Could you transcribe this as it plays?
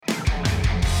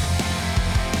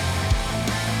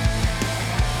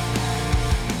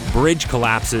Bridge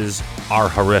collapses are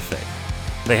horrific.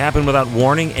 They happen without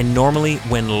warning and normally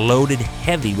when loaded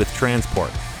heavy with transport.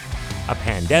 A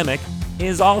pandemic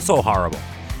is also horrible.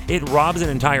 It robs an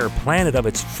entire planet of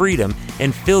its freedom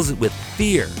and fills it with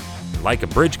fear. Like a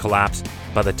bridge collapse,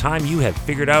 by the time you have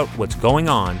figured out what's going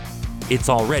on, it's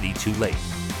already too late.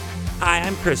 Hi,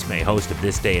 I'm Chris May, host of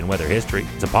This Day in Weather History.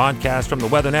 It's a podcast from the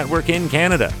Weather Network in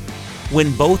Canada.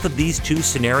 When both of these two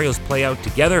scenarios play out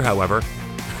together, however,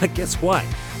 guess what?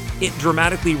 It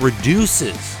dramatically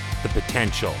reduces the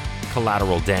potential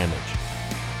collateral damage.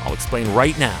 I'll explain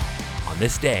right now on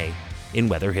This Day in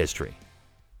Weather History.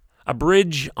 A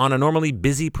bridge on a normally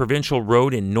busy provincial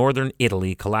road in northern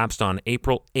Italy collapsed on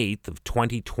April 8th of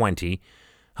 2020.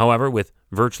 However, with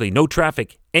virtually no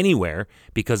traffic anywhere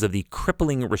because of the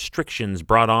crippling restrictions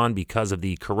brought on because of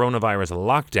the coronavirus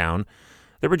lockdown,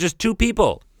 there were just two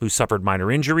people who suffered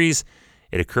minor injuries.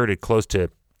 It occurred at close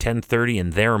to 10:30 in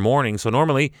their morning, so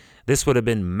normally this would have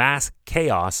been mass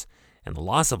chaos, and the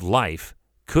loss of life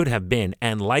could have been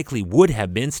and likely would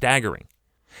have been staggering.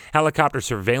 Helicopter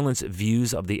surveillance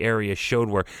views of the area showed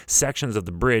where sections of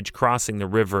the bridge crossing the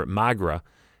river Magra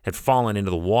had fallen into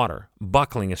the water,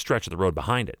 buckling a stretch of the road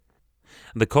behind it.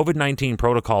 The COVID-19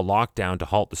 protocol lockdown to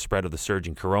halt the spread of the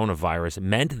surging coronavirus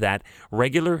meant that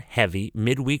regular, heavy,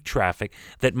 midweek traffic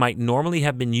that might normally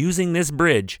have been using this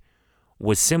bridge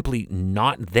was simply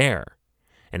not there.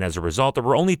 And as a result, there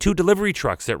were only two delivery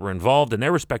trucks that were involved, and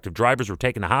their respective drivers were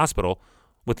taken to hospital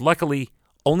with, luckily,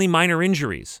 only minor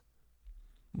injuries.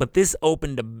 But this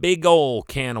opened a big old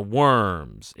can of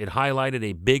worms. It highlighted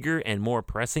a bigger and more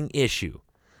pressing issue: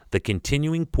 the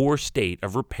continuing poor state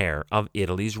of repair of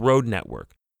Italy's road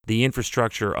network. The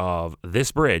infrastructure of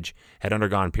this bridge had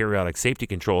undergone periodic safety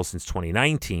controls since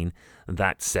 2019,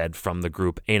 that said from the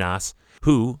group ENAS,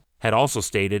 who had also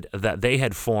stated that they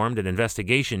had formed an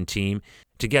investigation team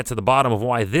to get to the bottom of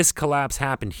why this collapse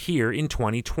happened here in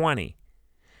 2020.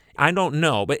 I don't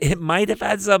know, but it might have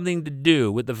had something to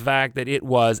do with the fact that it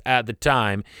was, at the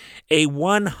time, a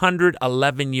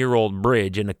 111-year-old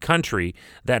bridge in a country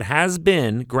that has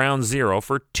been ground zero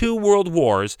for 2 world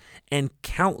wars and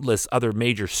countless other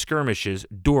major skirmishes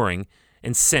during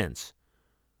and since.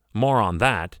 More on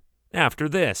that after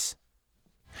this.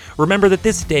 Remember that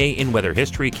This Day in Weather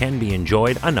History can be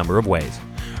enjoyed a number of ways.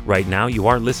 Right now, you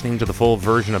are listening to the full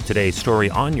version of today's story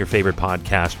on your favorite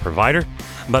podcast provider,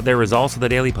 but there is also the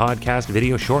daily podcast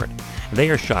video short. They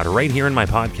are shot right here in my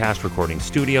podcast recording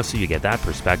studio, so you get that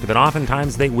perspective, and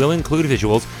oftentimes they will include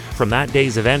visuals from that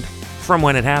day's event, from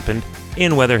when it happened,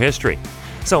 in weather history.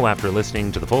 So after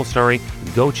listening to the full story,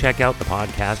 go check out the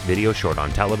podcast video short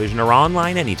on television or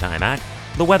online anytime at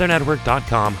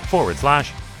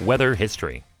theweathernetwork.com/weather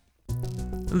history.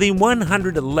 The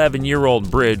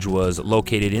 111-year-old bridge was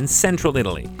located in central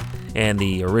Italy, and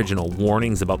the original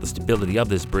warnings about the stability of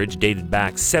this bridge dated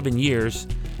back 7 years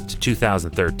to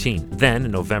 2013. Then,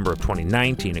 in November of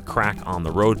 2019, a crack on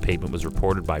the road pavement was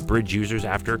reported by bridge users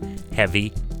after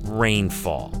heavy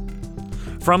rainfall.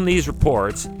 From these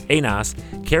reports, ENAS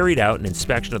carried out an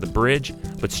inspection of the bridge,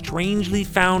 but strangely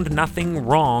found nothing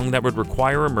wrong that would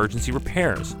require emergency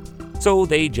repairs. So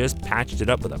they just patched it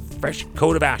up with a fresh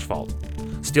coat of asphalt.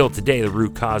 Still today, the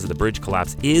root cause of the bridge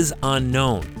collapse is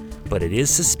unknown, but it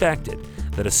is suspected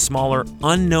that a smaller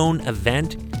unknown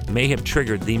event may have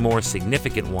triggered the more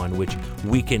significant one, which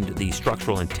weakened the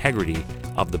structural integrity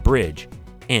of the bridge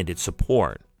and its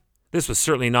support. This was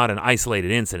certainly not an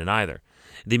isolated incident either.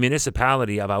 The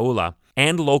municipality of Aula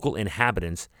and local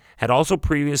inhabitants had also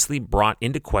previously brought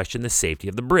into question the safety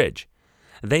of the bridge.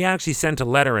 They actually sent a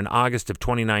letter in August of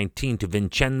 2019 to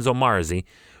Vincenzo Marzi,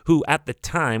 who at the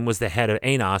time was the head of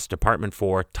ENAS Department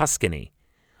for Tuscany.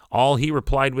 All he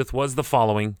replied with was the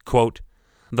following, quote,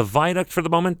 "The viaduct for the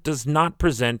moment does not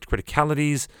present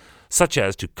criticalities such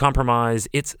as to compromise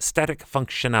its static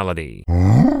functionality."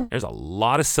 There's a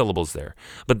lot of syllables there.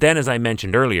 But then, as I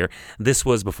mentioned earlier, this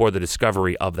was before the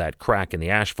discovery of that crack in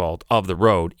the asphalt of the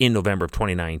road in November of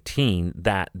 2019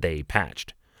 that they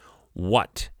patched.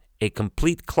 What a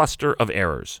complete cluster of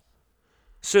errors.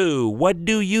 So, what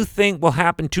do you think will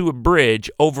happen to a bridge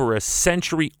over a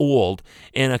century old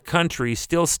in a country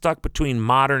still stuck between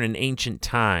modern and ancient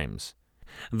times?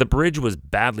 The bridge was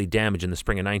badly damaged in the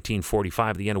spring of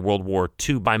 1945 at the end of World War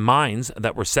II by mines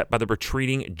that were set by the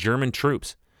retreating German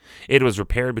troops. It was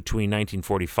repaired between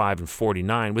 1945 and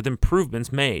 49 with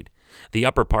improvements made. The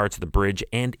upper parts of the bridge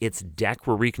and its deck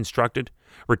were reconstructed,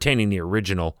 retaining the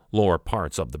original lower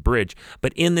parts of the bridge.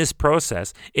 But in this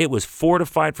process, it was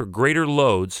fortified for greater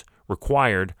loads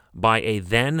required by a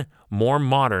then more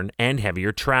modern and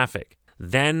heavier traffic.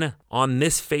 Then, on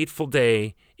this fateful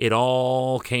day, it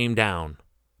all came down.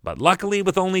 but luckily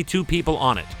with only 2 people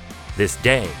on it. This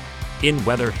day in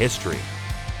weather history.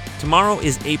 Tomorrow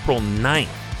is April 9th,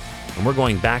 and we're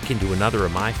going back into another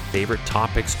of my favorite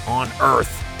topics on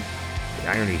Earth. The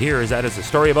irony here is that it's a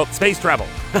story about space travel.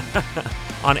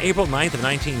 On April 9th of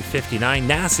 1959,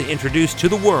 NASA introduced to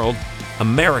the world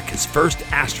America's first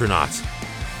astronauts.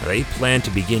 They planned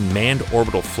to begin manned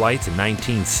orbital flights in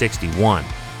 1961.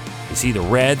 You see, the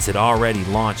Reds had already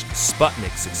launched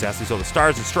Sputnik successfully, so the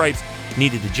Stars and Stripes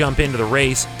needed to jump into the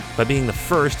race by being the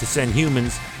first to send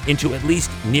humans into at least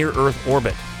near-Earth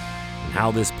orbit. And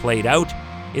how this played out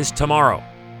is tomorrow,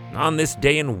 on this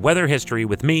day in weather history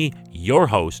with me, your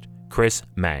host, Chris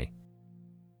May.